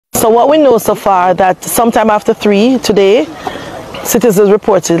So what we know so far that sometime after 3 today, citizens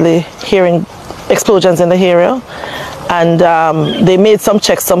reportedly hearing explosions in the area, and they made some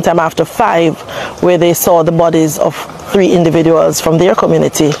checks sometime after 5 where they saw the bodies of 3 individuals from their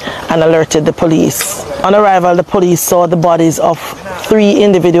community and alerted the police. On arrival, the police saw the bodies of 3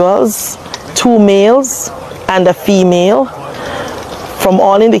 individuals, 2 males and a female. From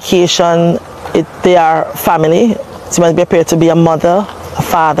all indication, they are family. It must appear to be a mother, a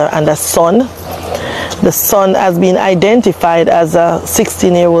father and a son. The son has been identified as a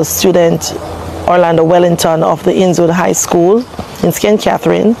 16-year-old student, Orlando Wellington, of the Innswood High School in St.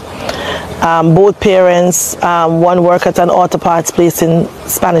 Catherine. Both parents, one work at an auto parts place in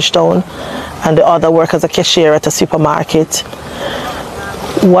Spanish Town and the other work as a cashier at a supermarket.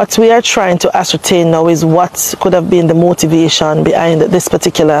 What we are trying to ascertain now is what could have been the motivation behind this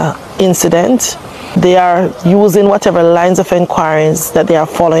particular incident. They are using whatever lines of inquiries that they are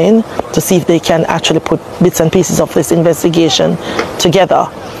following to see if they can actually put bits and pieces of this investigation together.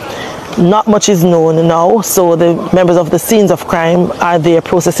 Not much is known now, so the members of the scenes of crime are there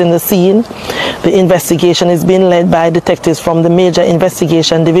processing the scene. The investigation is being led by detectives from the Major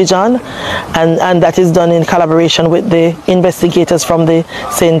Investigation Division, and that is done in collaboration with the investigators from the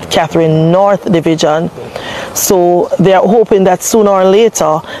St. Catherine North Division. So they are hoping that sooner or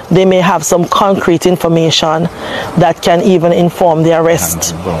later they may have some concrete information that can even inform the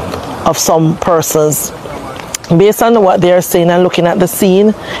arrest of some persons. Based on what they are saying and looking at the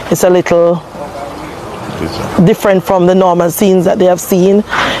scene, it's a little different from the normal scenes that they have seen,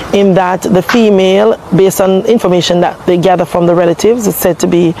 in that the female, based on information that they gather from the relatives, is said to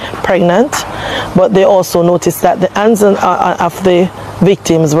be pregnant, but they also noticed that the hands of the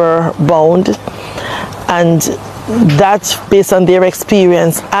victims were bound, and that, based on their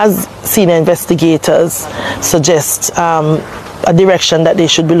experience as senior investigators, suggests a direction that they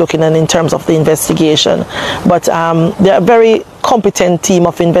should be looking at in terms of the investigation. But there are a very competent team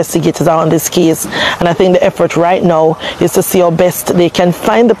of investigators on this case, and I think the effort right now is to see how best they can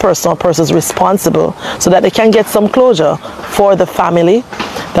find the person or persons responsible so that they can get some closure for the family.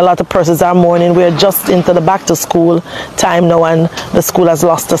 A lot of persons are mourning. We're just into the back to school time now, and the school has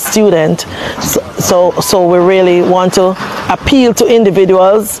lost a student. So we really want to appeal to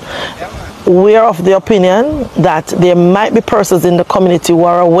individuals. We are of the opinion that there might be persons in the community who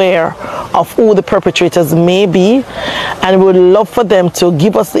are aware of who the perpetrators may be, and we would love for them to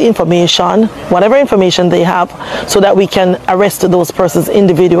give us the information, whatever information they have, so that we can arrest those persons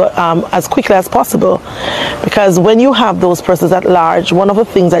as quickly as possible. Because when you have those persons at large, one of the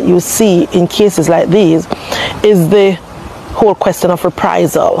things that you see in cases like these is the whole question of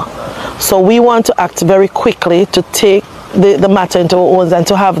reprisal. So we want to act very quickly to take the matter into our own and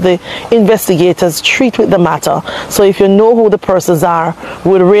to have the investigators treat with the matter. So if you know who the persons are,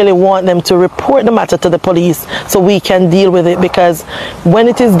 we really want them to report the matter to the police so we can deal with it, because when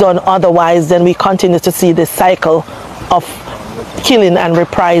it is done otherwise, then we continue to see this cycle of killing and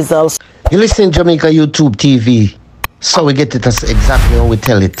reprisals. You listen to Jamaica YouTube TV, so we get it as exactly how we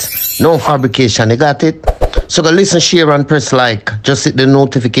tell it. No fabrication, you got it? So go listen, share and press like. Just hit the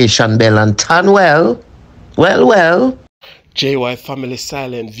notification bell and turn well. JY family,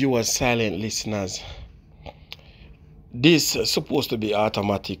 silent viewers, silent listeners. This is supposed to be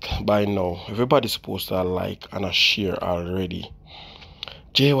automatic by now. Everybody's supposed to like and share already.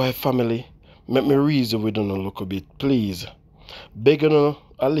 JY family, make me reason we don't look a bit, please. Begging on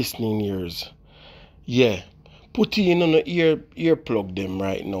a listening ears. Yeah, put in on the ear plug them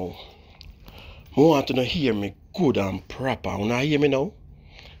right now. I want to hear me good and proper. You hear me now?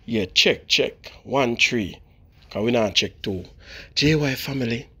 Yeah, check. 1 3. Because we not check 2. JY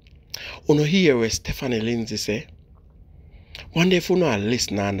family, you hear what Stephanie Lindsay say? One day if you not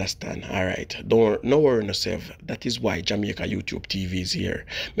listen and understand, alright, don't worry yourself. That is why Jamaica YouTube TV is here.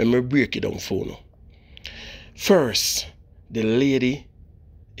 Let me break it down for you. First, the lady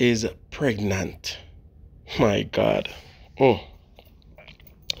is pregnant. My God. The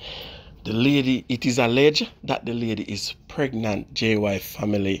lady, it is alleged that the lady is pregnant, JY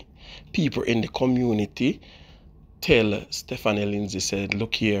family. People in the community tell Stephanie Lindsay, said,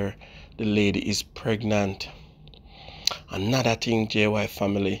 look here, the lady is pregnant. Another thing, JY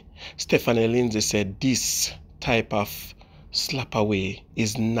family, Stephanie Lindsay said this type of slap away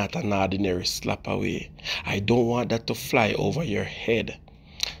is not an ordinary slap away. I don't want that to fly over your head.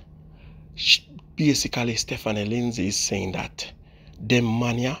 Basically, Stephanie Lindsay is saying that them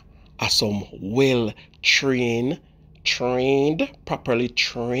mania are some properly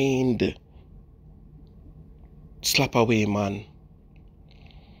trained slap away man.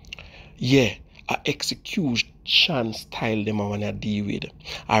 Yeah, a execution style them I wanna deal with.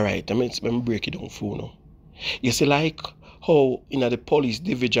 Alright, let me break it down for you now. You see, like how in the police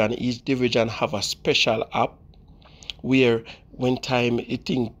division, each division have a special app where when time it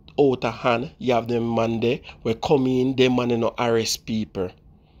think out of hand, you have them man there, we come in, them man no arrest people.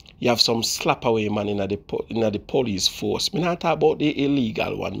 You have some slap away man in the police force. Me not talk about the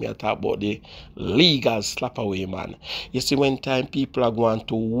illegal one, me talk about the legal slap away man. You see, when time people are going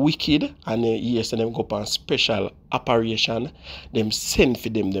to wicked and yes, and them go on special operation, them send for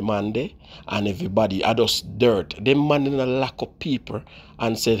them the man there, and everybody are just dirt. Them man in a lack of people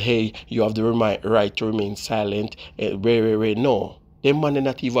and said, hey, you have the right to remain silent. No. Them man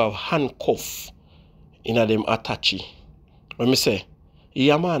not even have handcuff in a them attache. What me say?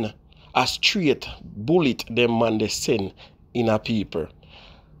 Yeah, man, a straight bullet them man they send in a people.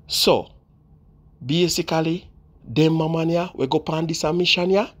 So, basically, them man ya, we go on this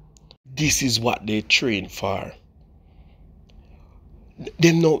mission ya. This is what they train for.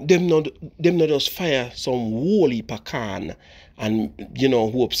 Them no just fire some holy pecan and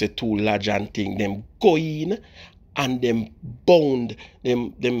hope say too large and thing. Them go in and them bound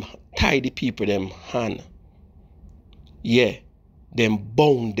them tie the people them hand. Yeah. Them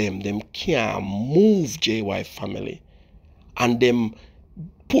bound them can't move JY family. And them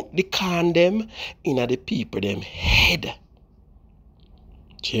put the can them in the people them head.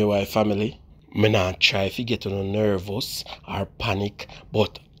 JY family, me not try to get nervous or panic,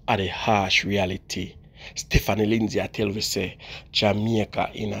 but at the harsh reality. Stephanie Lindsay I tell we say,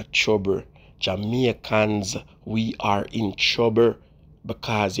 Jamaica in a trouble. Jamaicans, we are in trouble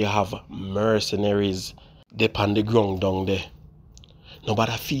because you have mercenaries on the ground down there.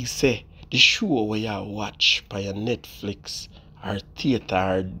 Nobody feel say the show where you watch by your Netflix or theater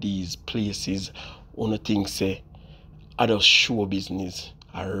or these places on think say other show business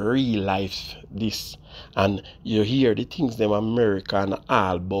a real life this and you hear the things them America and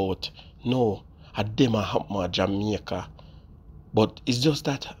all about no a them a happen at Jamaica. But it's just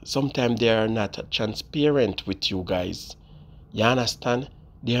that sometimes they are not transparent with you guys. You understand?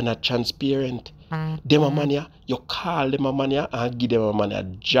 They are not transparent. Them a man, you call them a man and give them a man a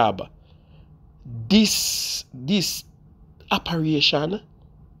job. This operation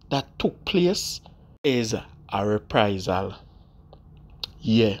that took place is a reprisal.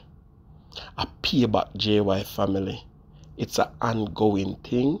 Yeah. A payback JY family. It's an ongoing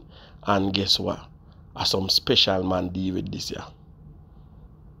thing. And guess what? Some special man deal with this year.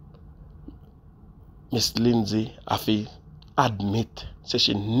 Miss Lindsay, I feel admit, say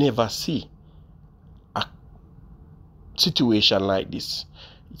she never see a situation like this.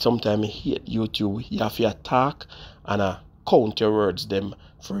 Sometimes you hate YouTube, you have to talk and count your words them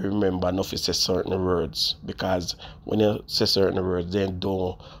for remember not to say certain words. Because when you say certain words, then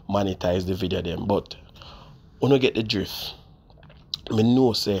don't monetize the video them. But when you get the drift, I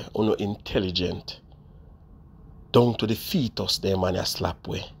know say you intelligent. Down to the fetus them and you slap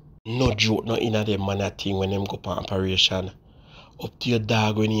way. No joke, no in a them man a thing when them go on operation. Up to your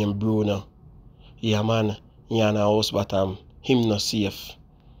dog when he Bruno. Yeah man, he in a house but him no safe.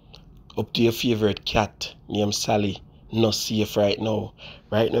 Up to your favorite cat named Sally, no safe right now.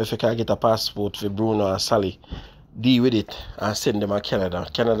 Right now if you can get a passport for Bruno and Sally, deal with it and send them to Canada.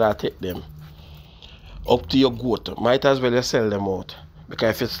 Canada take them. Up to your goat, might as well you sell them out.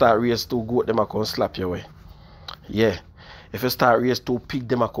 Because if you start raise 2 goat, them are going to slap your way. Yeah. If you start raise 2 pig,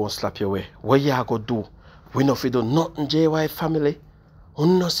 them are going to slap your way. What you are going to do? We know if you do nothing, JY family. We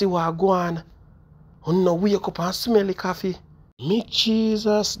no see what go on. We no wake up and smell the coffee. Me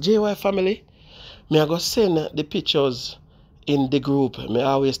Jesus, JY family. Me I go send the pictures in the group. Me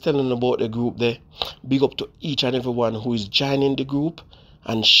always telling about the group there. Big up to each and everyone who is joining the group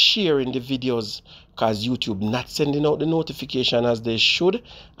and sharing the videos. Because YouTube not sending out the notification as they should.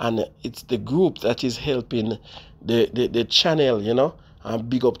 And it's the group that is helping the channel, you know. And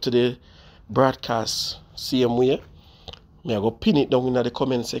big up to the broadcast same way. Me I go pin it down in the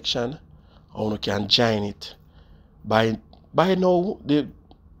comment section. Or you can join it. By now, the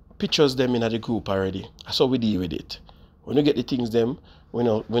pictures them in the group already. That's how we deal with it. When you get the things them, we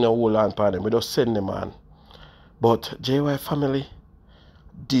no hold on for them. We just send them on. But JY family,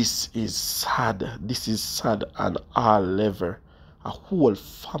 this is sad. This is sad on all level. A whole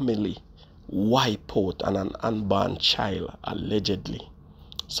family wipe out and an unborn child allegedly.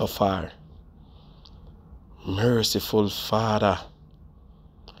 So far. Merciful Father.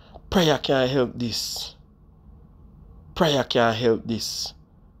 Prayer can't help this. Prayer can't help this.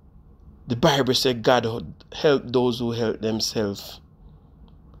 The Bible says God help those who help themselves.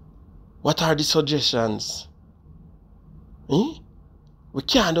 What are the suggestions? We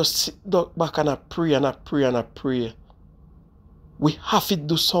can't just sit back and pray and pray and pray. We have to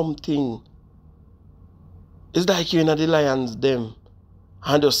do something. It's like you in the lions them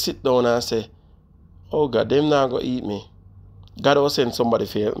and just sit down and say, oh God, them not gonna eat me. God will send somebody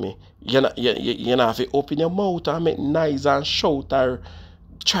to help me. You not have to open your mouth and make noise and shout or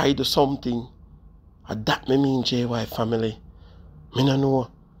try to do something. And that me mean JY family. Me no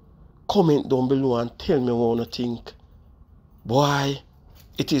know. Comment down below and tell me what you think. Boy,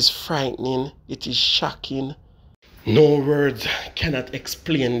 it is frightening. It is shocking. No words cannot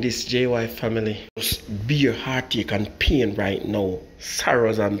explain this, JY family. Just beer, heartache and pain right now.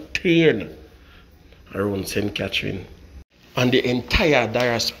 Sorrows and pain around St. Catherine. And the entire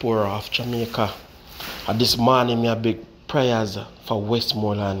diaspora of Jamaica. At this morning, I big prayers for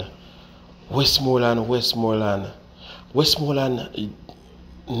Westmoreland. Westmoreland, Westmoreland. Westmoreland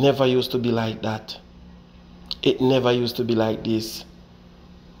never used to be like that. It never used to be like this.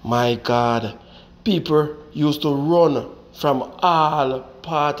 My God. People used to run from all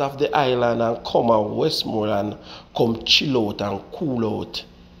part of the island and come out Westmoreland, come chill out and cool out.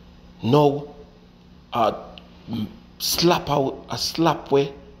 Now, a slap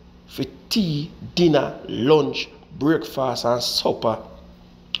way for tea, dinner, lunch, breakfast and supper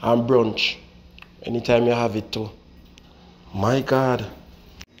and brunch. Anytime you have it too. My God.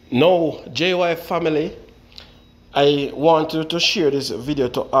 Now, JY family, I want you to share this video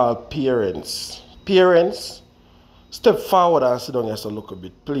to all parents. Parents, step forward and sit down just a little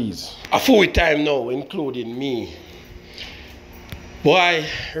bit, please. A full time now, including me. Boy,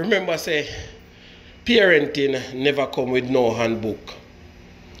 remember say, parenting never come with no handbook.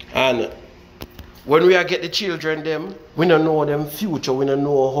 And when we get the children them, we don't know them future, we don't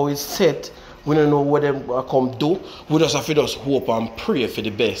know how it's set, we don't know what them come do. We just have to just hope and pray for the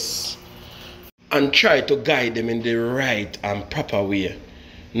best. And try to guide them in the right and proper way.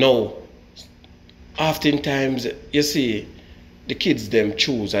 Now, oftentimes, you see, the kids them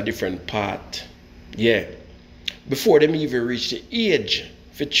choose a different path. Yeah. Before them even reach the age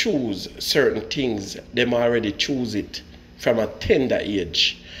to choose certain things, them already choose it from a tender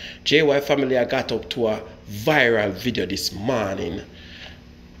age. JY family, I got up to a viral video this morning.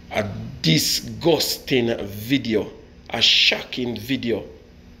 A disgusting video. A shocking video.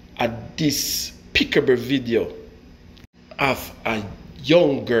 A despicable video of a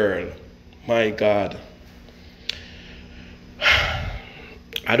young girl. My God.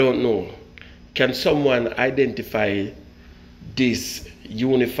 I don't know. Can someone identify this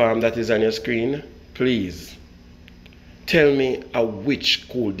uniform that is on your screen? Please. Tell me which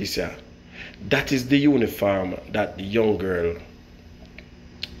school this is. That is the uniform that the young girl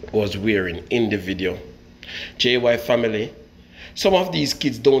was wearing in the video. JY family, some of these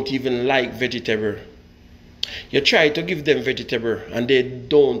kids don't even like vegetable. You try to give them vegetable and they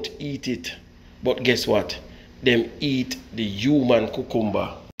don't eat it. But guess what? Them eat the human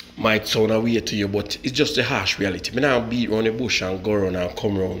cucumber. Might sound weird to you, but it's just a harsh reality. Me now beat around the bush and go around and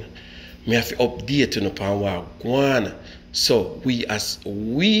come around. Me have to update you upon what go on. So we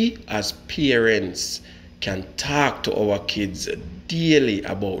as parents can talk to our kids daily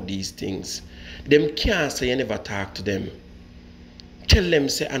about these things. Them can't say you never talk to them. Tell them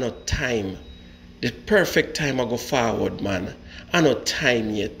say I no time. The perfect time I go forward, man. I no time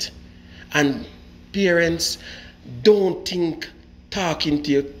yet. And parents, don't think talking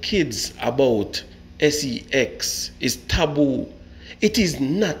to your kids about sex is taboo. It is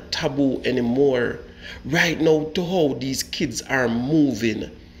not taboo anymore. Right now, to how these kids are moving,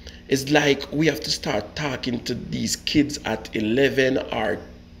 it's like we have to start talking to these kids at 11 or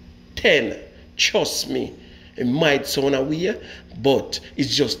 10. Trust me, it might sound weird, but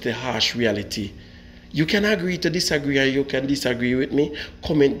it's just the harsh reality. You can agree to disagree or you can disagree with me.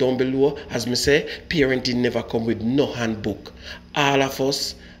 Comment down below. As me say, parenting never come with no handbook. All of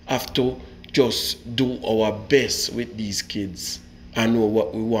us have to just do our best with these kids and know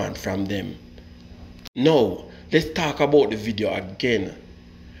what we want from them. Now, let's talk about the video again.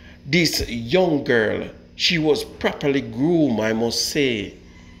 This young girl, she was properly groomed, I must say.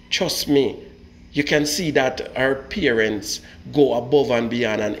 Trust me. You can see that her parents go above and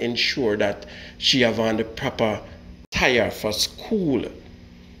beyond and ensure that she have on the proper attire for school.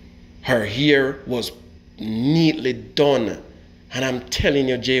 Her hair was neatly done. And I'm telling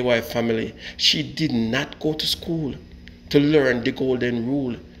you, JY family, she did not go to school to learn the golden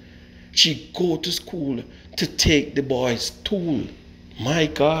rule. She go to school to take the boys' tool. My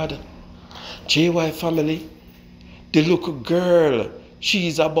God. JY family, the little girl,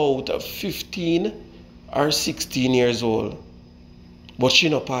 she's about 15 or 16 years old. But she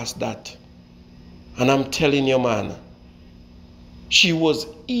not past that. And I'm telling you, man, She was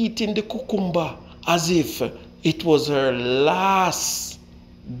eating the cucumber as if it was her last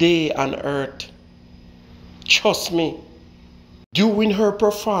day on earth. Trust me. During her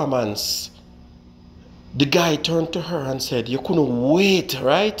performance, the guy turned to her and said, you couldn't wait,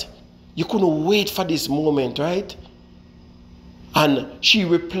 right? You couldn't wait for this moment, right? And she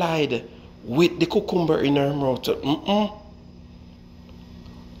replied with the cucumber in her mouth,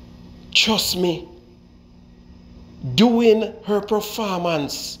 Trust me. During her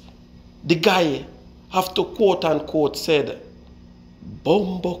performance, the guy, after quote unquote, said,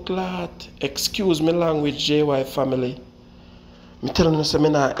 Bumbleclot, excuse me language, JY family. Me telling you,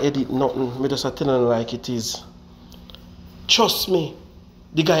 I'm not edit nothing. Me just telling you like it is. Trust me,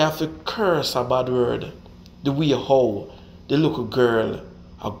 the guy have to curse a bad word. The way how the little girl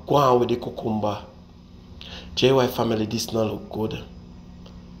are going with the cucumber. JY family, this not look good.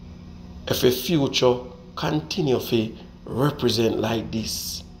 If a future continue to represent like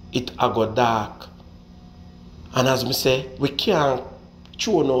this, it a go dark. And as me say, we can't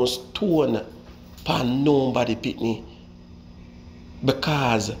throw no stone upon nobody pitney,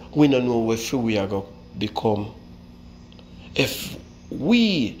 because we don't know where we are going to become. If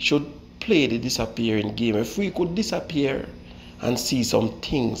we should play the disappearing game, if we could disappear and see some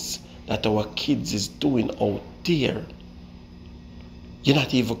things that our kids is doing out there, you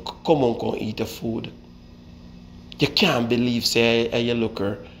not even come and eat the food. You can't believe, say, you look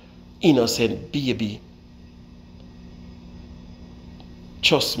her innocent baby.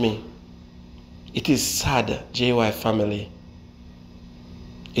 Trust me, it is sad, JY family.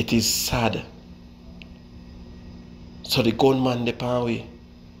 It is sad. So the gunman depend we.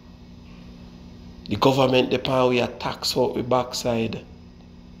 The government depend we attacks out the backside.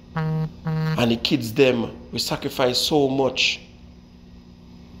 And the kids them, we sacrifice so much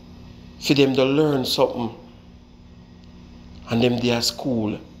for them to learn something. And them they are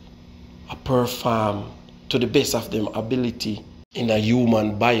school, a perform to the best of them ability in a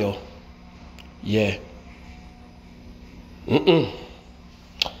human bio. Yeah.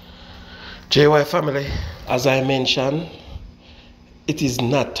 JY family, as I mentioned, it is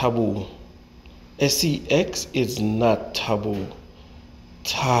not taboo. SEX is not taboo.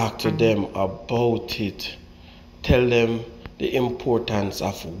 Talk to them about it. Tell them the importance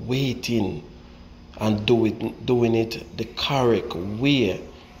of waiting and doing it the correct way.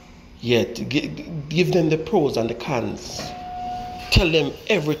 Yet give them the pros and the cons. Tell them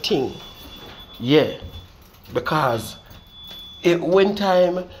everything. Yeah. Because when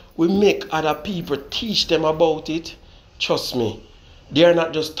time we make other people teach them about it, trust me, they are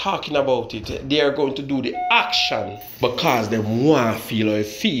not just talking about it, they are going to do the action because they want to feel how they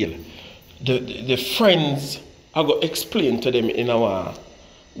feel. The friends are going to explain to them in our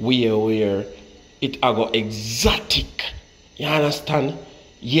way where it are going exotic. You understand?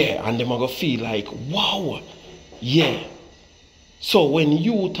 Yeah, and them are going to feel like, wow, yeah. So when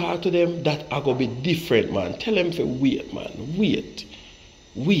you talk to them, that are going to be different, man. Tell them to wait, man. Wait.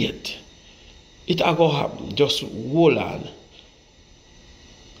 It are going to happen. Just hold on.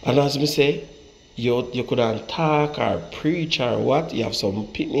 And as me say, you couldn't talk or preach or what. You have some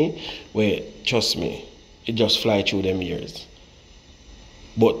pitney where, trust me, it just fly through them ears.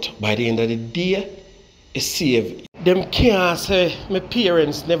 But by the end of the day, it's saved. Them can't say, my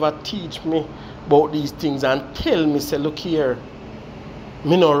parents never teach me about these things and tell me, say, look here,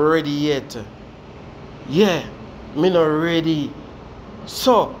 me not ready yet. Yeah, me not ready.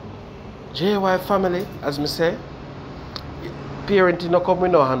 So, JY family, as me say, parenting no come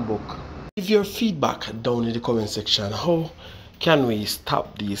with no handbook. Give your feedback down in the comment section. How can we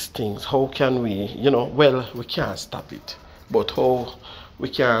stop these things? How can we, well, we can't stop it. But how we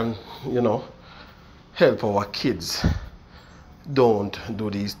can, help our kids don't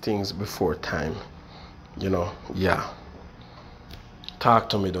do these things before time. Yeah. Talk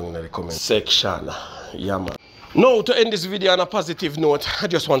to me down in the comment section. Yeah, man. Now, to end this video on a positive note, I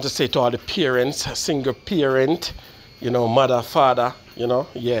just want to say to all the parents, single parent, mother, father,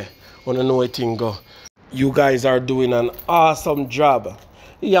 yeah, want to know a thing go. You guys are doing an awesome job.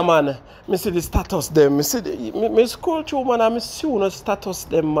 Yeah, man, me see the status them. Me scroll through, man, and me see the status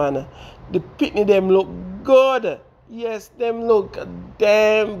them, man. The pitney them look good. Yes, them look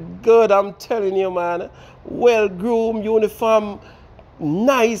damn good, I'm telling you, man. Well groomed, uniform,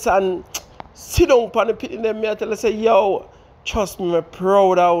 nice, and sit down upon the pitney them. Me I tell you, say, yo, trust me, I'm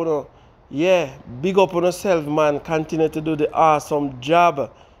proud of you. Yeah, big up on yourself, man. Continue to do the awesome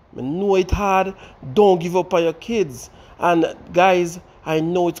job. I know it's hard. Don't give up on your kids. And guys, I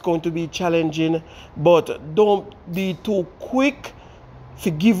know it's going to be challenging, but don't be too quick to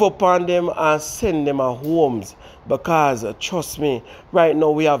give up on them and send them at homes. Because trust me, right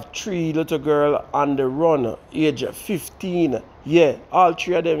now we have 3 little girls on the run, age 15. Yeah, all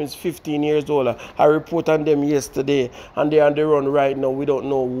 3 of them is 15 years old. I report on them yesterday and they're on the run right now. We don't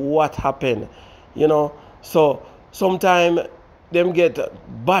know what happened, you know. So sometimes them get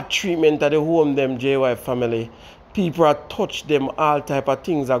bad treatment at the home, them JY family. People are touch them, all type of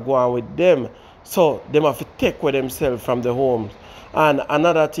things are going on with them. So them have to take with themselves from the homes. And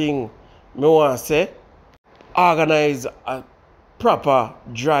another thing me want to say, organize a proper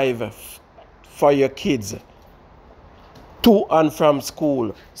drive for your kids to and from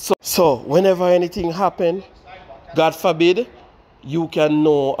school. So whenever anything happen, God forbid, you can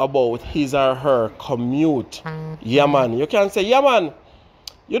know about his or her commute. Yeah man, you can say, yeah man,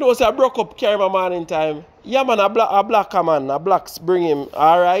 you know say I broke up carry my man in time. Yeah man, a black man, a blacks bring him,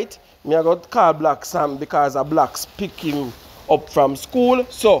 alright? Me I got call Black Sam because a blacks pick him up from school.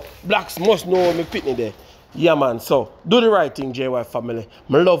 So blacks must know me pitney there. Yeah man, so do the right thing, JY family.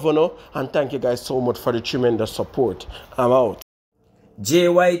 Me love you know, and thank you guys so much for the tremendous support. I'm out.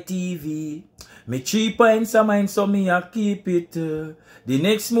 JY TV, me 3 points a mind so me a keep it. The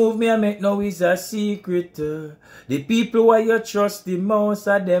next move me a make now is a secret. The people where you trust the most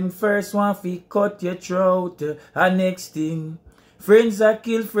are them first one fi cut your throat. And next thing, friends are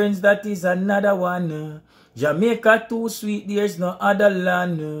kill friends, that is another one. Jamaica too sweet, there's no other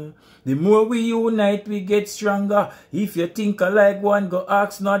land. The more we unite, we get stronger. If you think alike one, go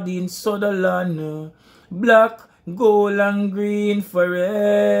ask Nadine Sutherland. Black, gold and green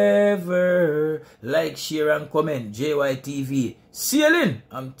forever. Like, share and comment. JY TV. Sailing,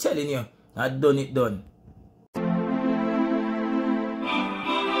 I'm telling you, I done it done.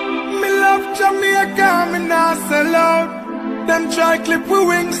 Me love Jamaica, me not sell out. Them try clip we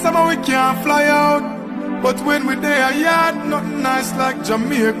wings, somehow we can't fly out. But when we there yard, nothing nice like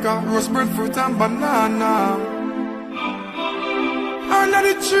Jamaica. Roast breadfruit and banana. Under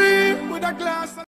the tree with a glass.